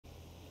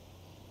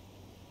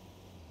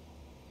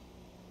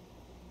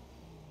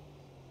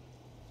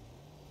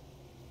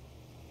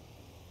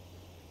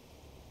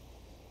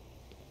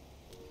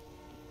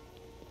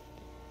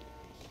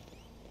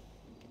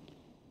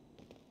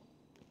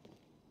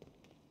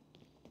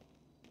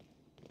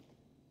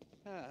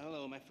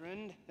Hello, my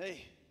friend.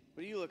 Hey,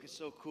 what are you looking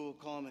so cool,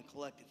 calm, and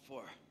collected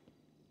for?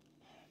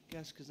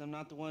 Guess because I'm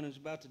not the one who's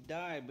about to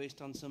die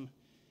based on some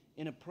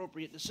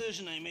inappropriate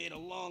decision I made a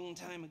long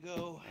time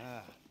ago.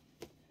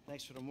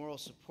 Thanks for the moral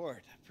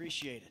support.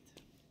 Appreciate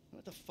it.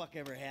 What the fuck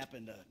ever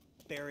happened to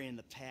burying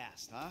the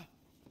past, huh?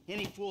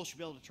 Any fool should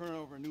be able to turn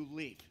over a new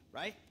leaf,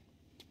 right?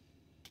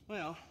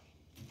 Well,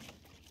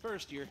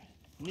 first, your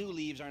new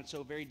leaves aren't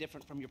so very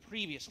different from your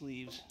previous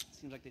leaves. It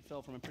seems like they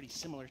fell from a pretty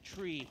similar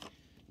tree.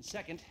 And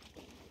second,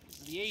 this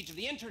is the age of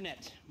the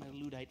internet, my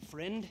Luddite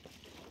friend.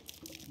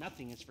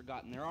 Nothing is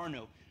forgotten. There are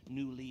no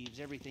new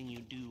leaves. Everything you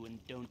do and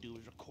don't do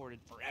is recorded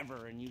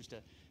forever and used to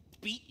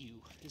beat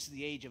you. This is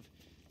the age of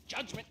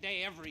Judgment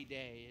Day every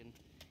day. And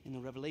in the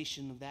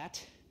revelation of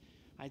that,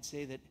 I'd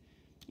say that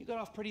you got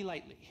off pretty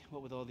lightly.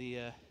 What with all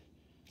the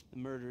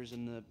murders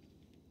and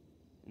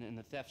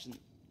the thefts and...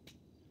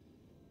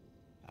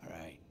 All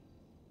right.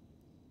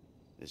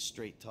 This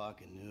straight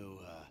talking new,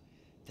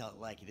 tell it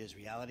like it is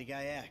reality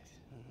guy act.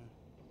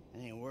 It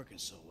ain't working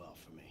so well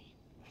for me.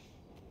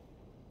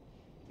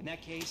 In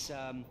that case,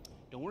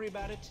 don't worry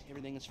about it.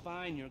 Everything is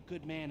fine. You're a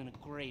good man and a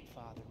great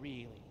father,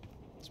 really.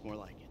 It's more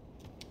like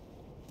it.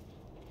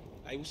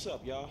 Hey, what's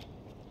up, y'all?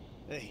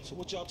 Hey. So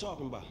what y'all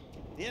talking about?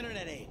 The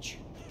internet age.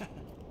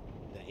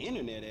 The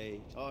internet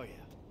age? Oh, yeah.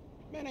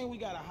 Man, ain't we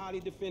got a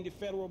highly defended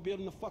federal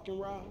building to fucking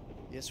rob?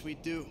 Yes, we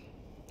do.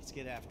 Let's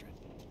get after it.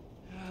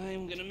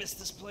 I'm gonna miss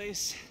this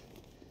place.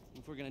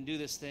 If we're gonna do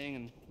this thing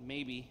and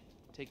maybe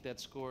take that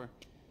score,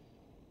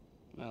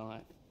 well,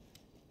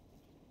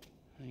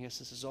 I guess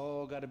this has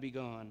all gotta be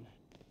gone.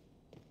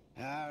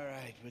 All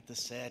right, with the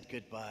sad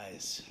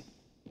goodbyes.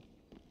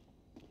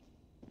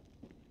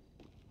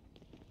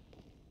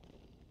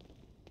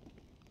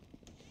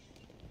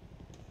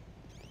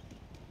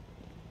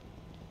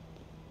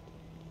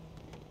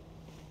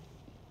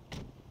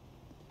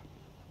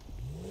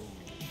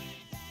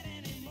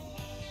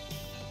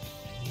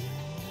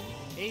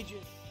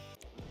 Agent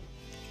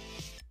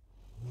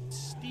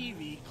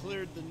Stevie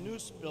cleared the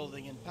Noose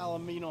building in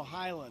Palomino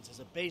Highlands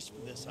as a base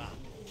for this op.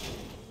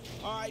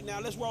 All right, now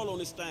let's roll on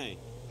this thing.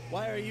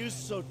 Why are you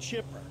so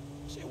chipper?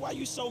 Shit, why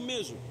you so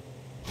miserable?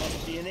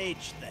 Must be an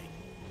age thing.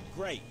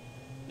 Great.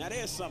 Now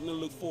there's something to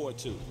look forward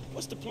to.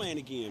 What's the plan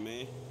again,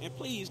 man? And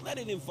please, let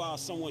it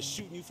involve someone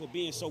shooting you for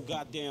being so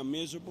goddamn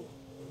miserable.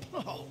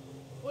 Oh,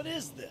 what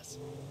is this?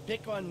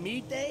 Pick on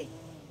me day?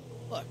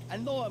 Look, I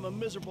know I'm a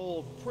miserable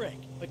old prick,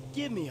 but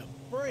give me a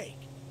break.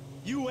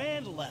 You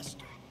and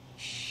Lester.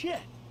 Shit.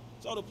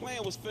 So the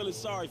plan was feeling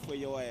sorry for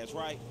your ass,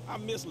 right? I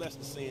miss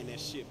Lester saying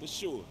that shit, but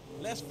sure,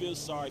 let's feel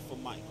sorry for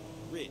Michael.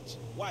 Rich,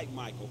 white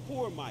Michael,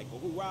 poor Michael,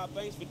 who robbed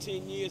banks for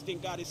 10 years, then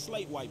got his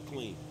slate wiped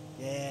clean.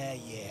 Yeah.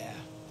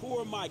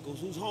 Poor Michaels,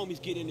 whose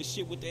homies get into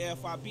shit with the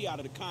FIB out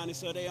of the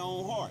kindness of their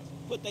own hearts.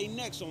 Put their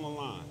necks on the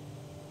line.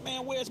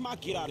 Man, where's my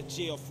get out of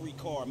jail free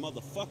card,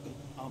 motherfucker?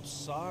 I'm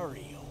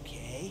sorry,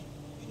 okay?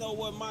 You know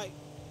what, Mike?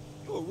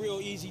 You're a real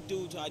easy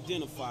dude to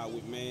identify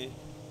with, man.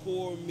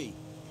 Poor me.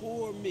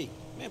 Poor me.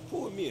 Man,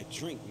 pour me a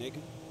drink, nigga.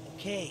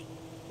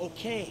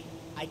 Okay,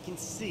 I can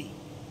see.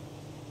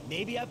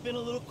 Maybe I've been a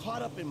little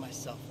caught up in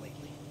myself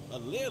lately. A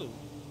little?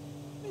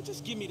 Man,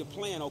 just give me the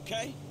plan,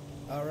 okay?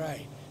 All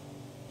right,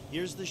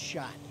 here's the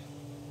shot.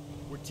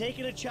 We're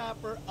taking a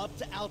chopper up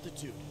to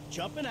altitude,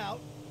 jumping out,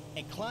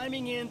 and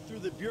climbing in through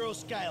the Bureau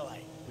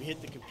skylight. We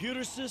hit the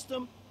computer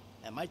system.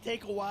 That might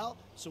take a while,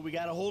 so we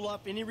gotta hold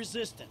off any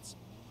resistance.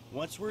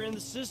 Once we're in the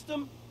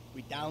system,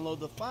 we download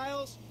the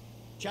files,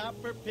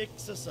 chopper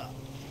picks us up.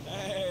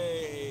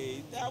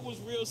 Hey, that was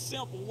real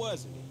simple,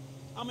 wasn't it?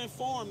 I'm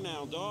informed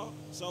now, dawg.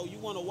 So you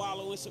want to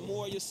wallow in some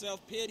more of your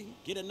self-pity?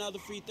 Get another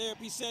free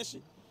therapy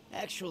session?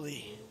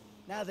 Actually,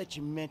 now that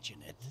you mention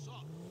it.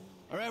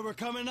 All right, we're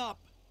coming up.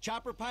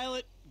 Chopper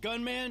pilot,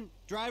 gunman,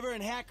 driver,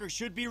 and hacker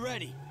should be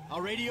ready.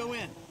 I'll radio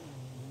in.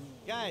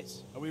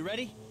 Guys, are we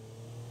ready?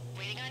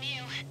 Waiting on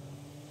you.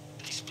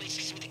 This place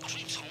gives me the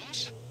creeps,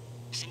 Holmes.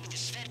 Same with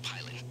this Fed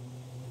pilot.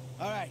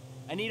 All right,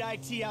 I need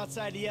IT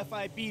outside the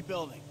FIB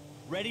building.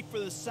 Ready for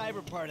the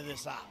cyber part of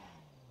this op.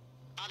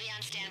 I'll be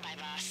on standby,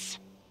 boss.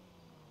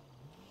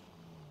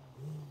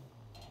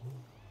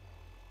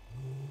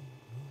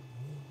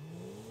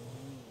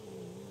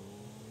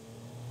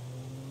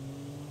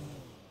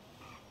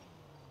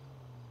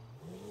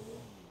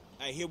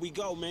 Hey, here we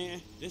go,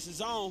 man. This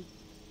is on.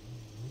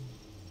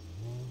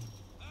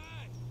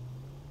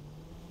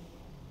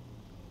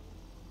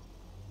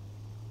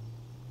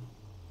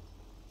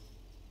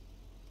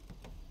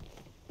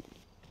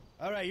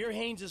 All right, you're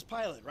Haynes'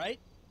 pilot, right?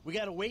 We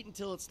gotta wait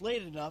until it's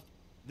late enough,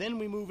 then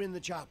we move in the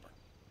chopper.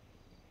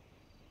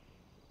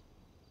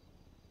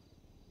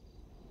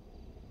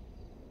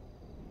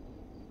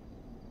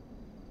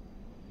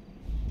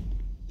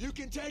 You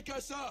can take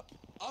us up.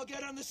 I'll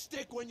get on the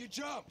stick when you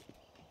jump.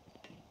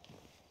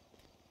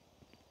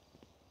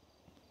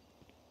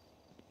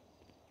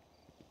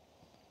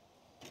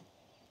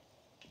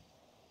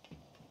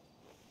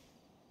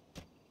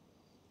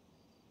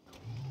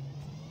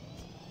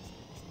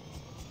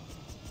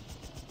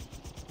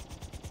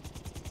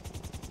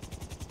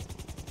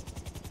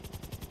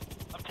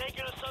 I'm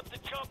taking us up to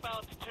jump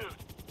altitude.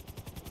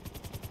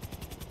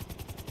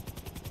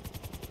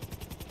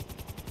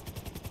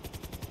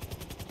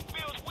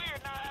 Feels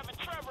weird not having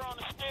Trevor on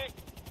the stick.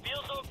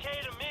 Feels okay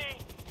to me.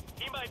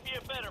 He might be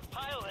a better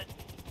pilot,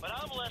 but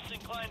I'm less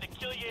inclined to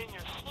kill you in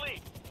your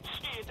sleep.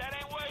 Shit, that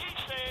ain't what he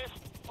says.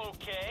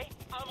 Okay,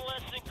 I'm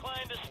less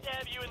inclined to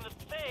stab you in the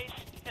face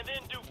and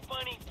then do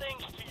funny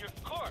things to your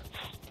corpse.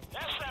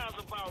 That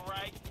sounds about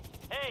right.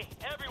 Hey,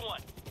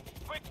 everyone,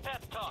 quick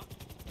pep talk.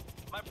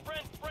 My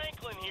friend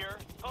Franklin here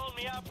called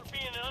me out for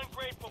being an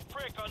ungrateful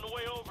prick on the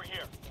way over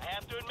here. I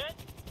have to admit,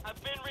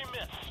 I've been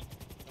remiss.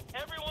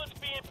 Everyone's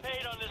being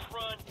paid on this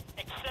run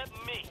except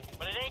me.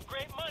 But it ain't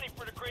great money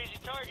for the crazy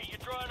target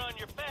you're drawing on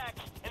your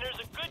backs, and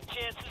there's a good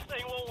chance this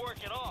thing won't work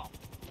at all.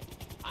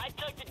 I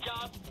took the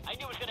job. I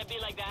knew it was gonna be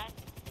like that.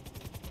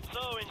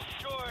 So, in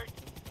short,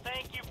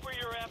 thank you for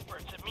your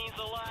efforts. It means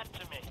a lot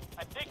to me.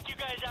 I picked you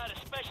guys out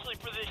especially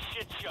for this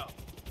shit show.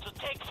 So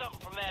take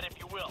something from that if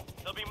you will.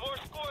 There'll be more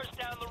scores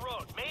down the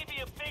road, maybe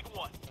a big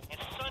one, and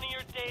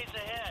sunnier days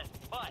ahead.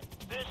 But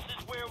this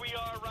is where we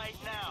are right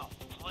now.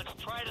 So let's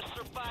try to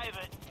survive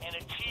it and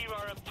achieve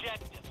our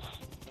objectives.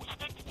 We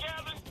stick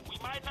together, we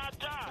might not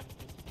die.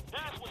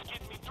 That's what's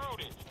getting me through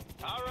this.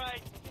 All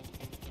right.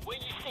 When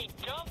you say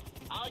jump,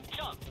 I'll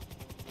jump.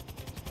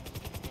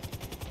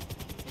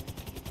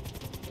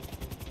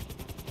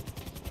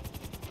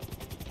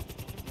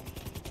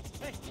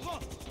 Hey, come on,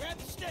 grab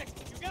the stick.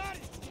 You got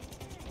it.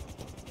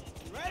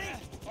 You ready?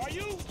 Are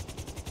you?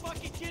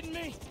 Fucking kidding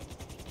me?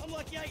 I'm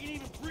lucky I can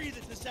even breathe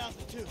at this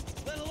altitude,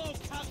 let alone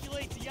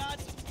calculate the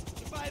odds of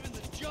surviving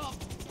the jump,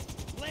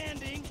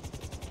 landing,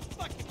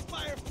 fucking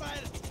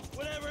firefight,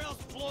 whatever else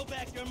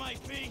blowback there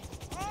might be.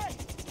 All right,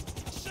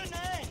 I shouldn't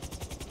have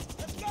asked.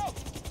 Let's go.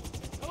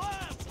 Come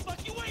on,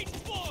 what you waiting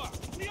for?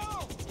 We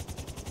on.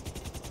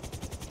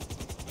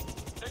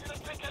 They're gonna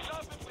pick us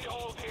up if we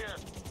hold here.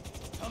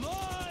 Come on.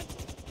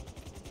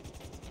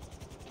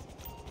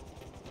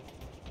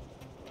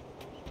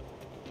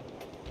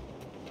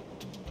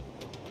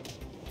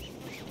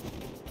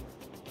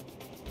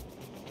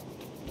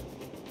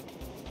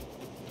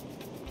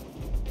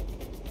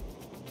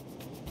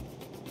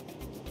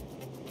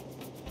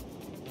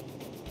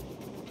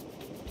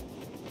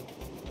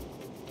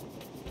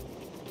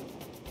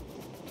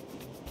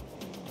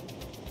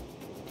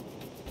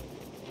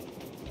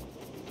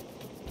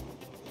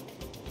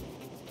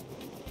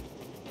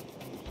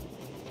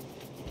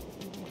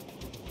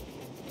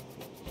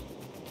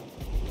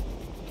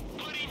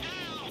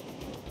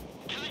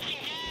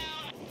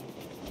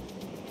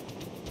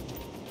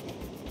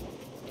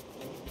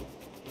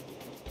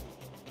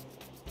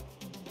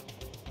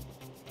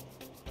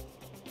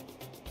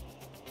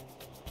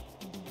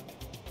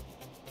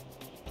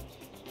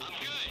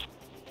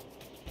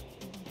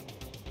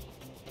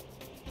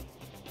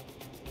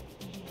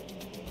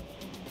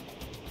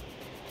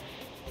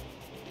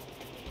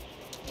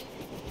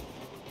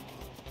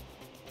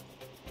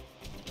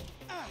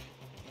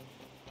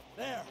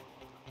 There.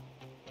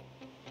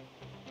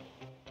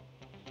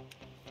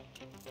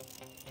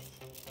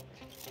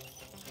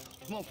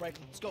 Come on,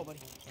 Franklin. Let's go, buddy.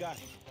 Got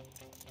it.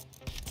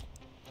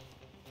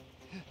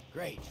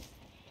 Great.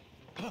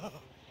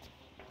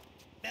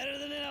 Better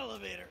than an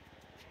elevator.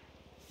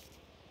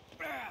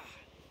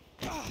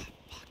 Fuck.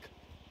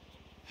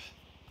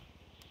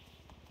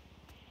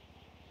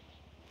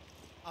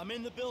 I'm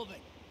in the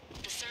building.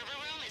 The server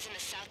room is in the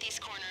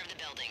southeast corner of the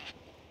building.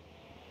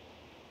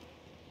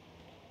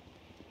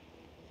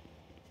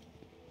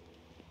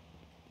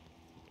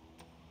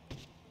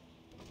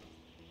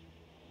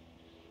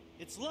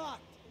 It's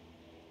locked.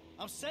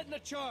 I'm setting a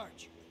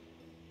charge.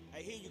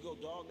 Hey, here you go,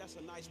 dog. That's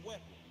a nice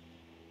weapon.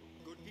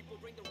 Good people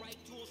bring the right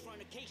tools for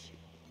an occasion.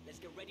 Let's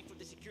get ready for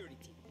the security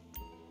team.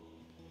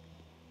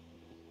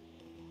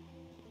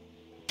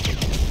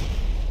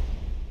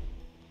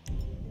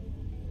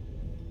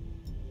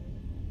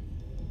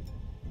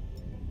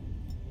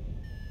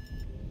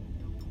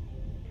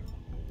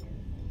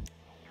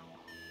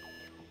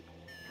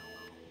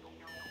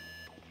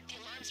 The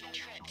alarm's been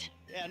tripped.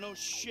 Yeah, no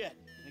shit.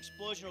 An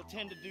explosion will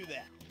tend to do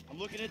that. I'm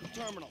looking at the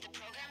terminal. The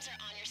programs are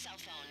on your cell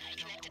phone and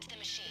connected to the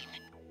machine.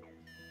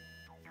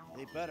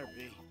 They better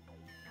be.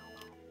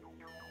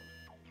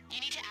 You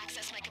need to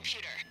access my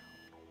computer.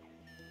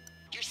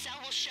 Your cell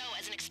will show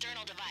as an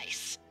external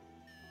device.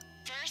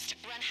 First,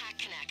 run Hack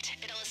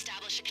Connect. It'll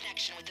establish a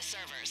connection with the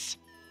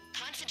servers.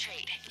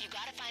 Concentrate. You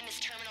gotta find this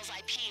terminal's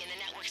IP in the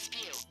network's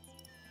view.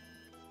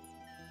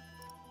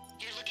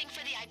 You're looking for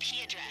the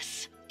IP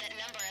address, that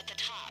number at the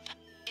top,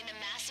 in the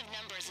massive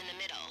numbers in the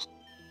middle.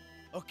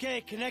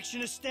 Okay,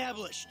 connection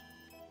established.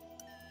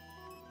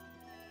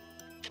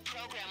 The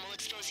program will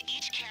expose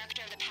each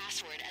character of the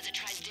password as it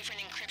tries different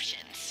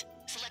encryptions.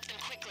 Select them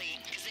quickly,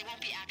 because they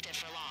won't be active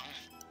for long.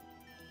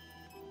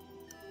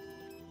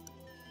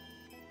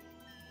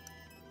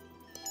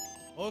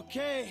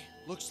 Okay,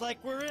 looks like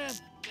we're in.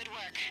 Good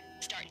work.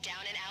 Start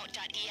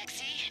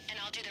downandout.exe, and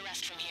I'll do the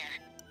rest from here.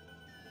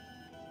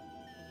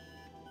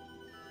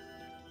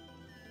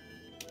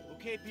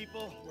 Okay,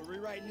 people, we're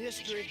rewriting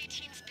history. Security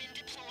team's been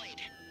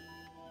deployed.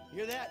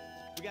 Hear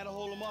that? We gotta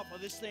hold them off while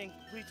this thing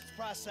completes its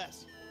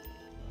process.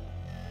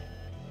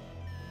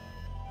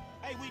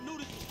 Hey, we knew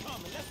this was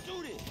coming. Let's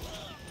do this.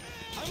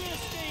 I'm gonna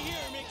stay here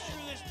and make sure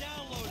this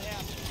download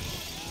happens.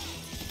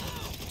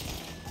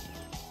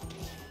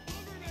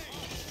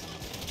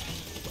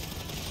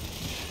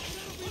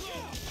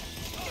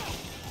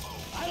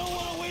 I don't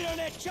want to wait on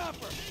that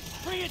chopper.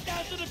 Bring it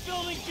down to the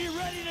building. Be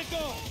ready to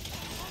go.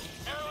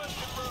 Airlift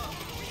confirmed.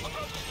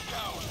 Approaching the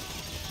tower.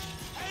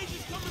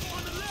 Agents coming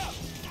from the left.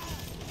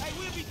 Hey,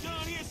 we'll be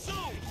done here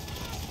soon.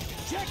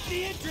 Check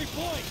the entry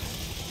points.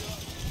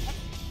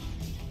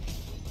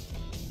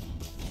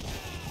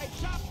 Hey,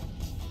 chopper.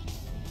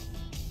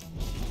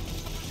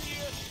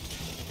 Here.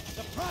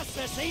 The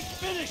process ain't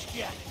finished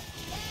yet.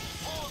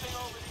 Holding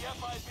over the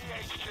FIB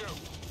HQ.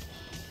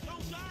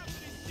 Don't die for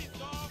this shit,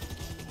 dog.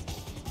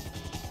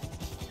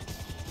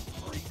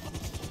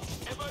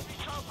 FIB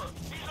chopper,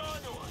 he's on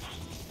yours.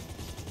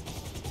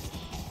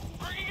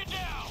 Bringing it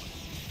down.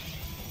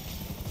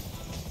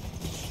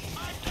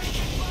 I'm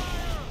taking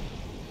fire.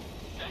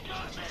 They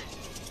got me.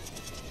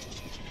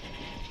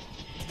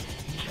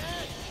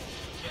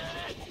 Get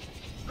it.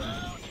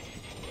 Round.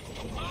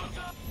 Locked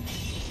up.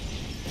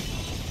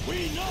 We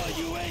know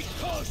you ain't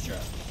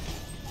kosher.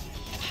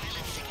 The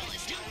pilot signal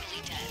is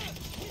totally dead.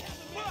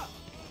 What?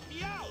 Me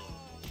out.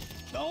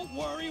 Don't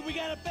worry, we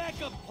got a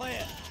backup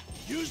plan.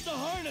 Use the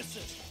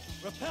harnesses.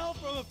 Rappel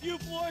from a few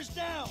floors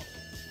down.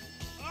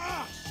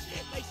 Ah,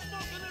 shit, they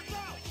smoking us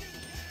out.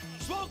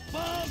 Smoke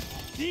bomb.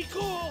 Be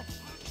cool.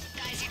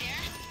 Guys, you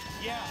there?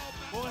 Yeah,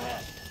 go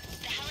ahead.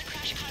 The heli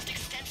crash caused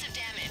extensive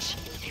damage.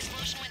 The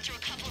explosion went through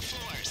a couple of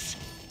floors.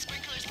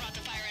 Sprinklers brought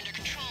the fire under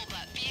control,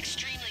 but be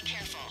extremely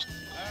careful.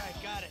 All right,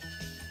 got it.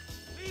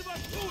 Leave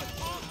us to it,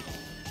 punk.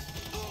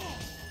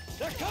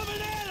 They're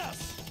coming at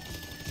us.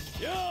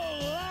 You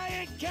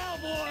lying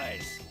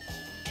cowboys.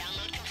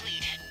 Download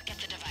complete. Get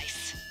the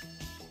device.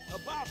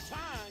 About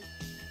time.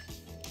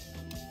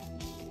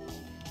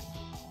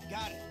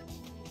 Got it.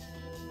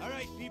 All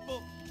right,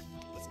 people.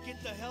 Let's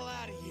get the hell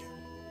out of here.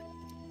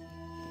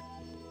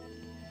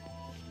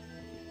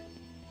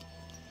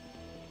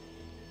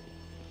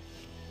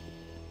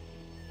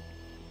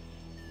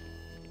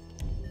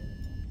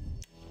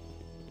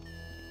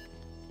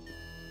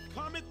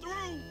 Coming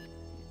through.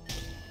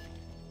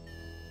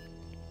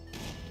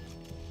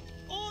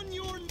 On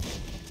your...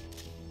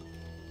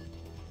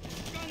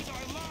 Guns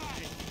are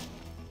live.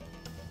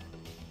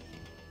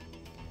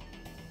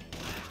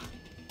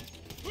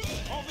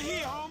 Over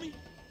here, homie.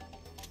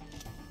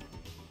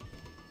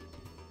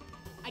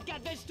 I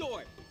got this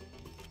door.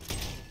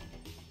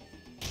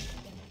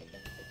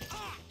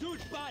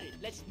 Dude spotted.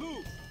 Let's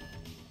move.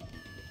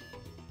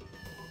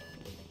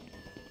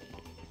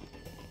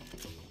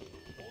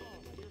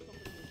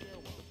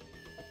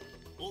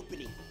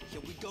 Opening.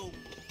 Here we go.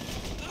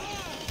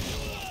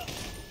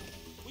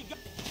 We got...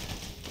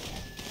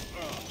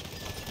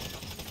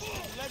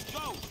 Let's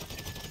go.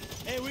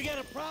 Hey, we got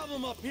a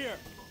problem up here.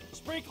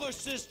 Sprinkler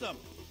system.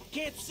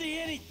 Can't see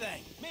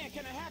anything. Man,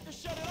 can a hacker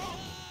shut it off?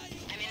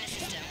 I'm in the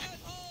system.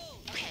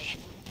 Okay.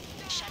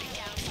 Shutting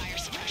down fire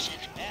suppression.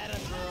 Atta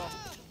girl.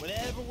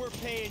 Whatever we're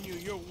paying you,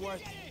 you're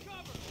worth it.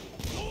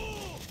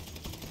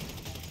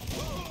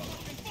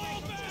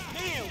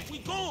 Man, we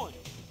going.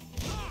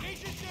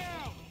 Agent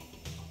down.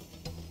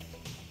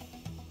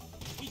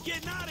 We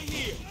getting out of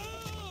here.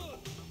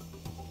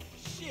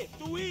 Shit,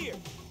 through here.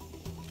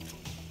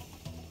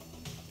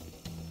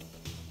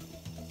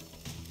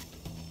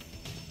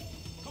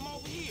 Come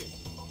over here.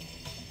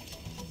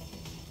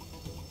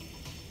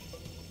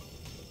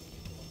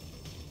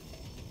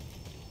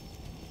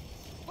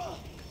 Well,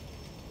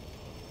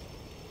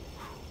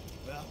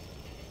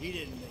 he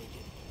didn't make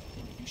it.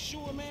 You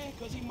sure, man?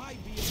 Cause he might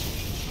be.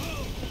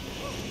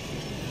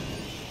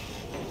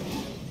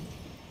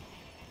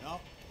 No,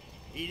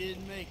 he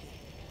didn't make it.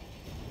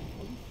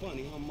 Oh, you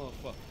funny, huh,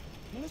 motherfucker?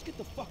 Man, let's get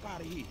the fuck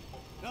out of here.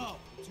 No,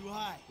 too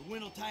high. The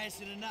wind will tie us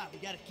in a knot. We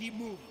gotta keep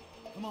moving.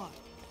 Come on,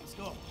 let's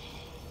go.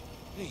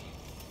 Hey.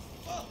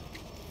 Fuck!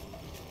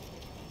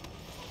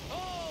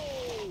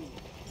 Oh!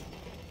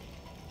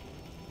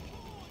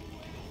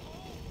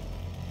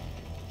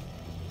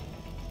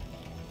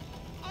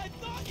 I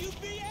thought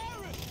you'd be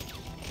Aaron!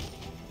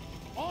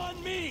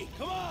 On me!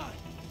 Come on!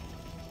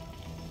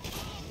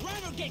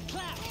 Run or get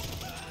clapped.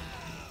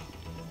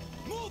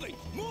 Moving!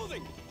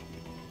 Moving!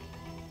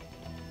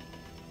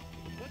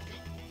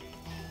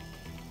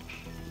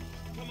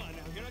 Come on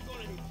now, you're not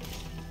going anywhere.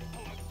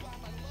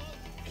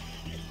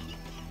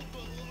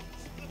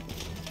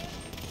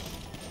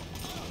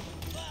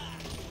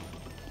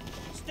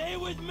 Stay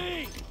with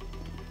me!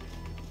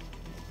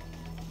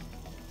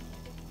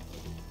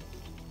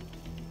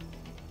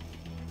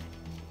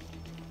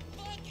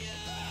 Fuck you!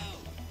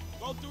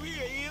 Go through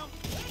here, Em.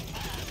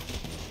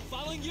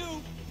 Following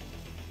you.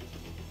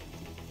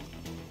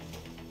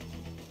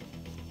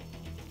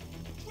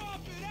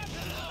 Drop it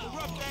after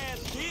corrupt ass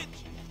bitch!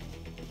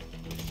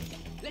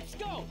 Let's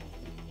go.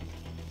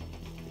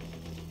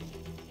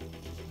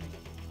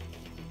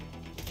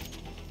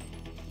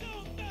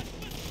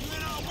 You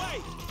in our way!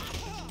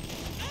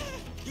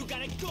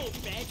 gotta go,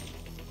 Fed.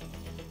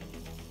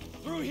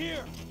 Through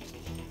here!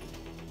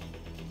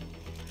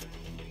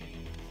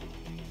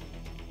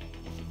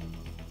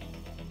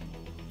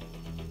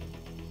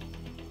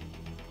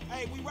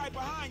 Hey, we right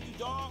behind you,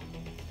 dog.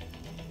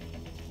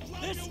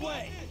 This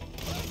way!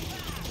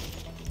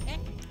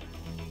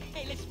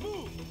 Hey, let's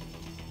move.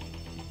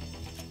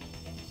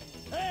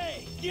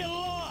 Hey, get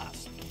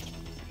lost!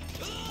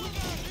 We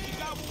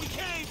got what we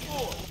came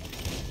for.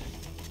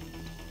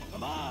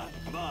 Come on,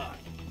 come on!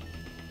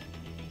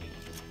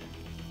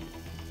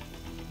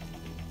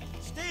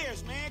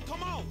 Stairs, man,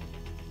 come on.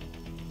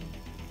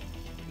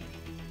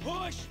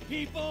 Push,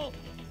 people!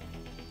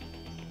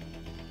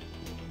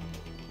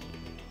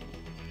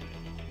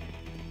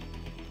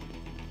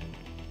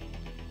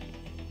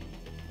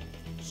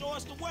 Show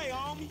us the way,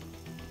 homie.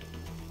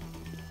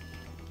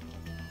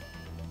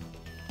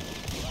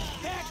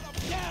 Back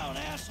down,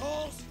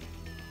 assholes!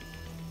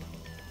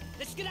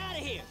 Let's get out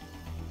of here.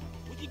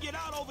 We can get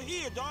out over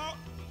here, dog.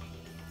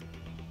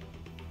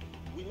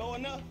 We low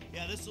enough?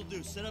 Yeah, this'll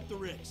do. Set up the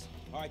rigs.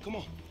 All right, come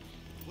on.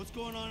 What's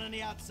going on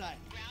the outside?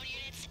 Ground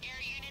units, air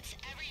units,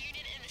 every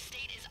unit in the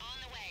state is on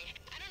the way.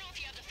 I don't know if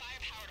you have the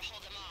firepower to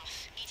hold them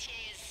off. ETA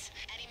is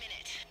any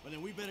minute. Well,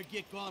 then we better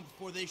get gone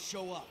before they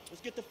show up.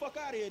 Let's get the fuck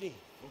out of here, then.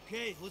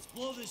 Okay, let's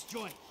blow this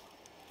joint.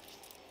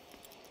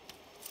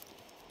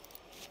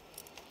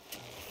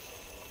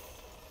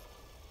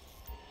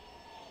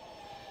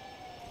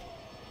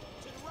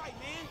 To the right,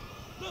 man.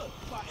 Look,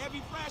 by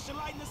every flashing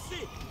light in the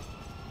city.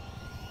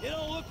 It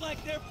don't look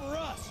like they're for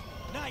us.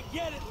 Not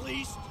yet, at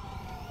least.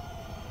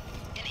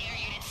 An air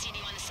unit seen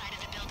you on the side of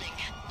the building.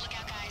 Look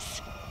out,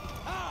 guys.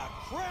 Ah,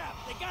 crap!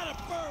 They got a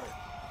bird!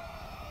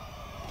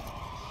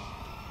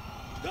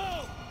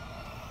 Go!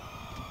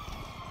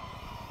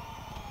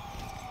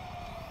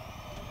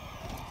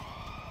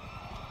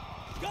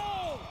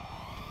 Go!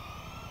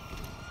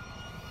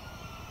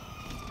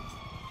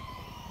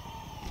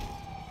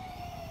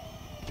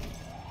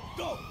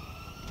 Go!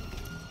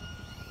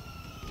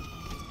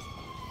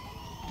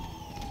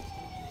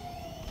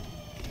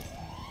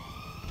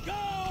 Go!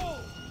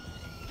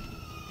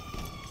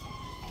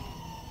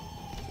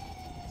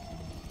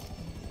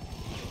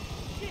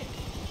 Shit,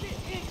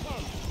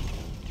 incoming.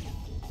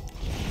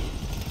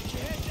 Get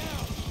your head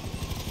down!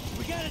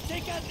 We gotta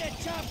take out that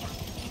chopper!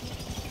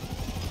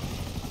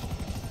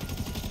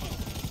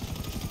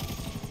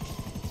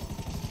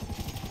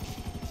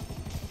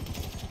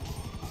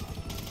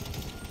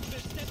 You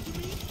better step to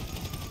me.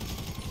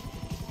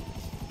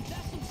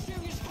 That's some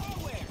serious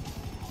hardware.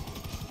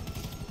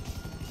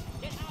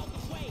 Get out of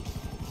the way.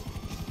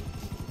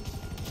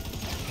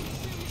 That's some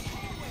serious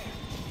hardware.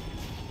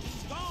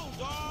 It's gone,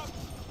 dog.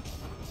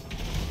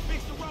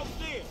 Fix the rope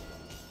there,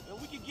 and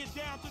we can get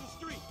down to the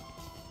street.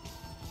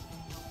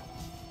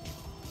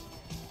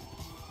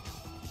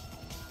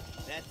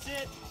 That's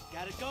it.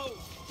 Gotta go.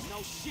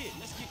 No shit,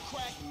 let's get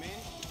cracking,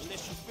 man.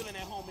 Unless you're feeling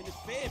at home in this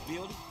Fed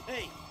building.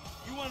 Hey,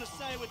 you wanna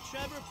side with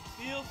Trevor?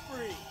 Feel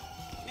free.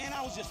 Man,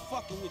 I was just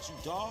fucking with you,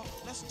 dog.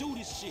 Let's do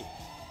this shit.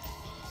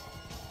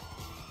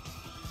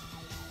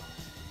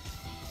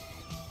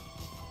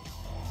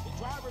 The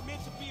driver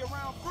meant to be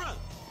around front.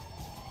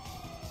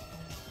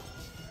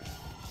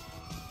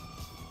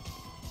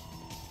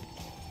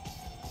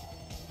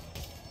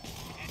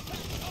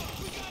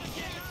 We gotta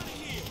get out of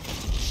here.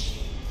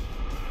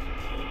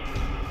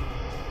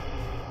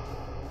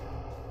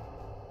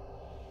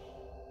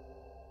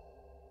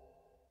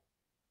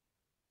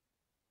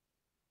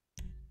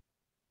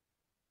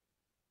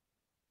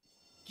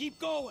 Keep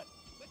going.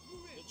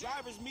 The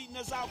driver's meeting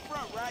us out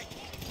front, right?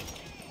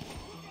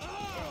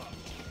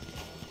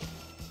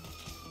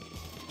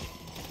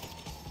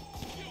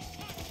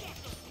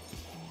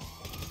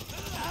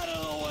 Out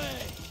of the way.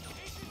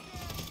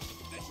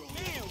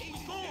 Damn, we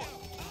going.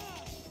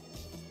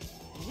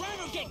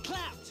 Driver get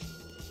clapped.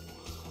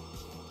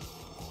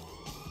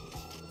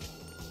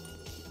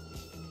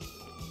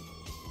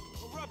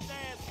 Corrupt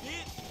ass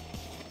bitch.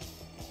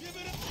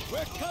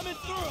 We're coming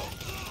through.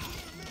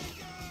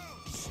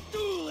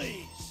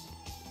 Stoolies.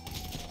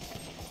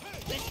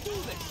 Let's do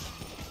this.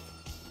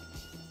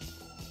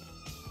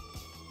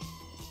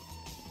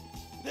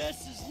 This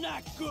is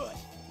not good.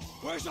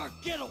 Where's our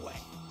getaway?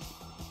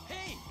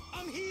 Hey,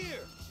 I'm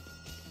here.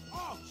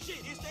 Oh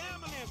shit, it's the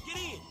ambulance. Get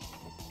in.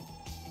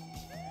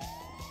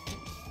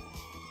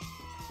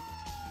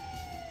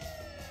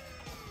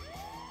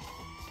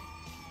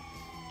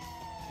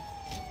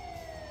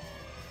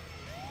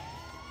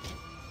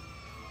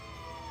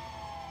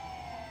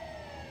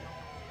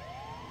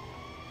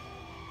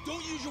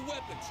 Don't use your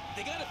weapons.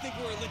 They gotta think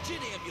we're a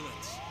legit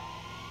ambulance.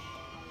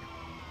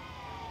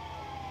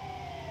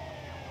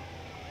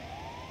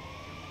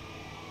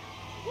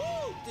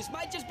 Woo! This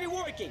might just be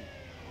working.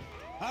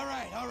 All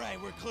right,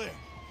 we're clear.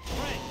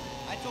 Frank,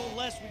 I told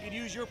Les we could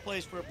use your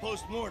place for a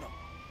post-mortem.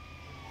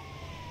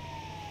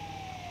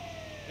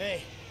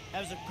 Hey, that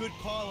was a good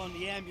call on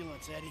the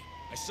ambulance, Eddie.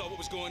 I saw what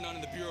was going on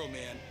in the bureau,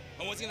 man.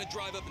 I wasn't gonna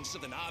drive up in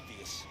something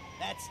obvious.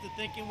 That's the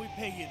thinking we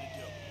pay you to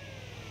do.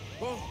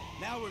 Whoa,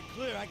 now we're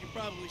clear, I can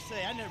probably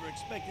say I never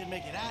expected to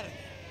make it out of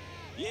there.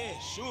 Yeah,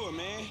 sure,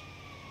 man.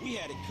 We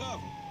had it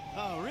covered.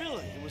 Oh,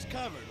 really? It was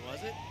covered,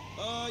 was it?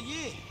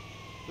 Yeah.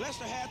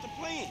 Lester had the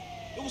plan.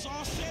 It was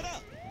all set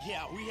up.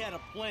 Yeah, we had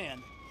a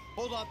plan.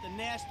 Hold off the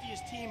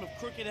nastiest team of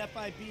crooked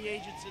FIB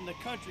agents in the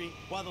country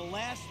while the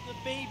last of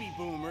the baby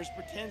boomers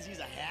pretends he's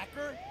a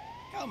hacker?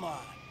 Come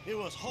on. It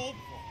was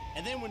hopeful.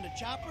 And then when the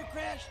chopper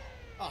crashed,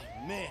 oh,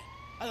 man,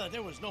 I thought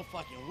there was no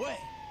fucking way.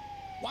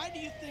 Why do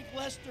you think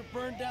Lester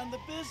burned down the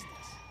business?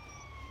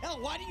 Hell,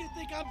 why do you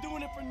think I'm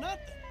doing it for nothing?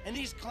 And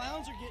these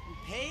clowns are getting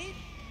paid?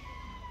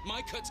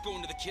 My cut's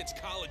going to the kids'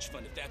 college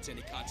fund, if that's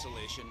any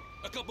consolation.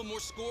 A couple more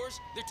scores,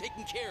 they're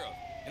taken care of.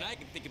 And I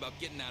can think about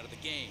getting out of the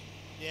game.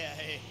 Yeah,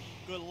 hey,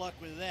 good luck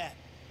with that.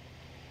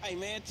 Hey,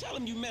 man, tell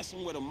him you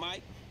messing with him,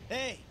 Mike.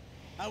 Hey,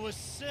 I was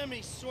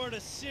sorta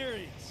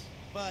serious,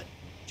 but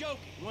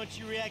joking once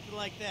you reacted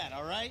like that,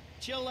 all right?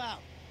 Chill out.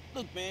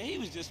 Look, man, he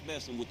was just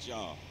messing with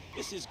y'all.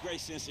 It's his great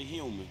sense of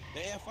humor.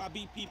 The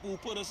FIB people who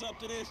put us up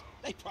to this,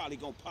 they probably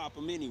gonna pop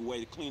him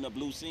anyway to clean up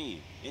loose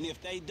ends. And if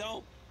they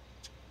don't,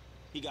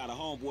 he got a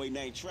homeboy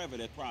named Trevor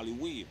that probably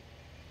will.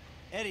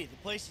 Eddie, the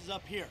place is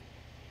up here.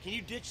 Can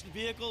you ditch the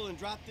vehicle and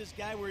drop this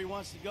guy where he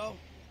wants to go?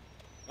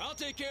 I'll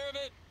take care of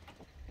it.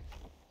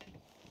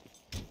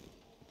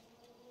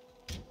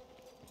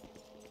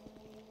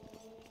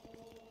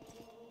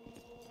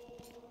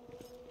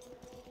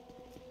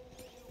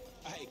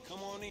 Hey, come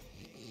on in.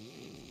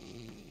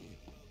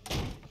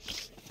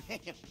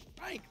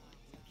 Frank!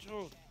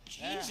 Oh,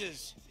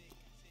 Jesus!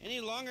 Any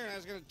longer and I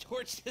was gonna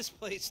torch this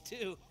place,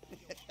 too.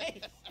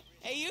 Hey,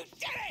 you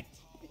did it!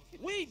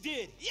 We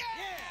did! Yeah!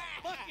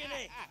 Fucking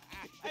A!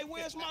 Hey,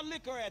 where's my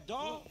liquor at,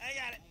 dog? I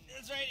got it.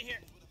 It's right here.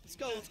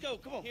 Let's go,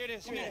 come on. Here it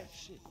is. Come Here on. it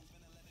is.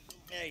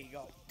 There you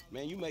go.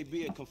 Man, you may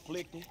be a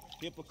conflicting,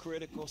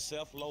 hypocritical,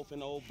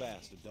 self-loafing old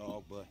bastard,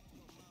 dog, but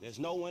there's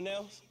no one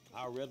else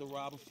I'd rather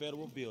rob a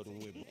federal building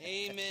with me.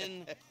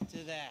 Amen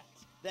to that.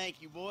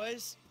 Thank you,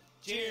 boys.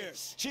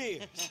 Cheers.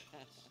 Cheers.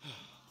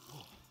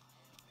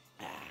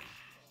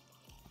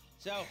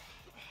 So,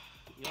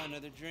 you want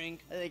another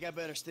drink? I think I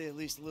better stay at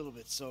least a little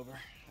bit sober.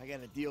 I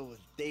gotta deal with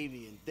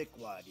Davey and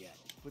Dickwad yet.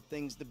 Put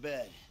things to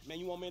bed. Man,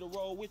 you want me to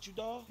roll with you,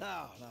 dog? No,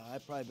 I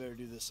probably better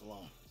do this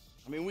alone.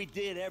 I mean, we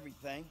did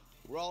everything.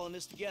 We're all in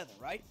this together,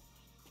 right?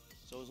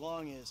 So as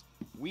long as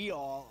we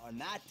all are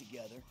not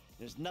together,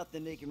 there's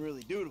nothing they can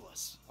really do to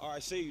us. All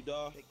right, see you,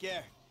 dog. Take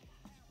care.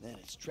 Then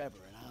it's Trevor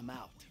and I'm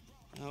out.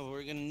 Oh,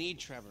 we're gonna need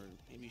Trevor.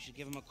 Maybe you should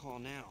give him a call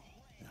now.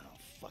 No,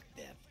 fuck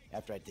that.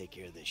 After I take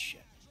care of this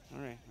shit.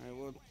 All right,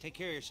 well, take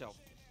care of yourself.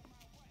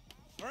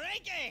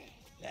 Frankie!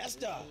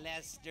 Lester!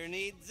 Lester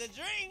needs a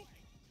drink.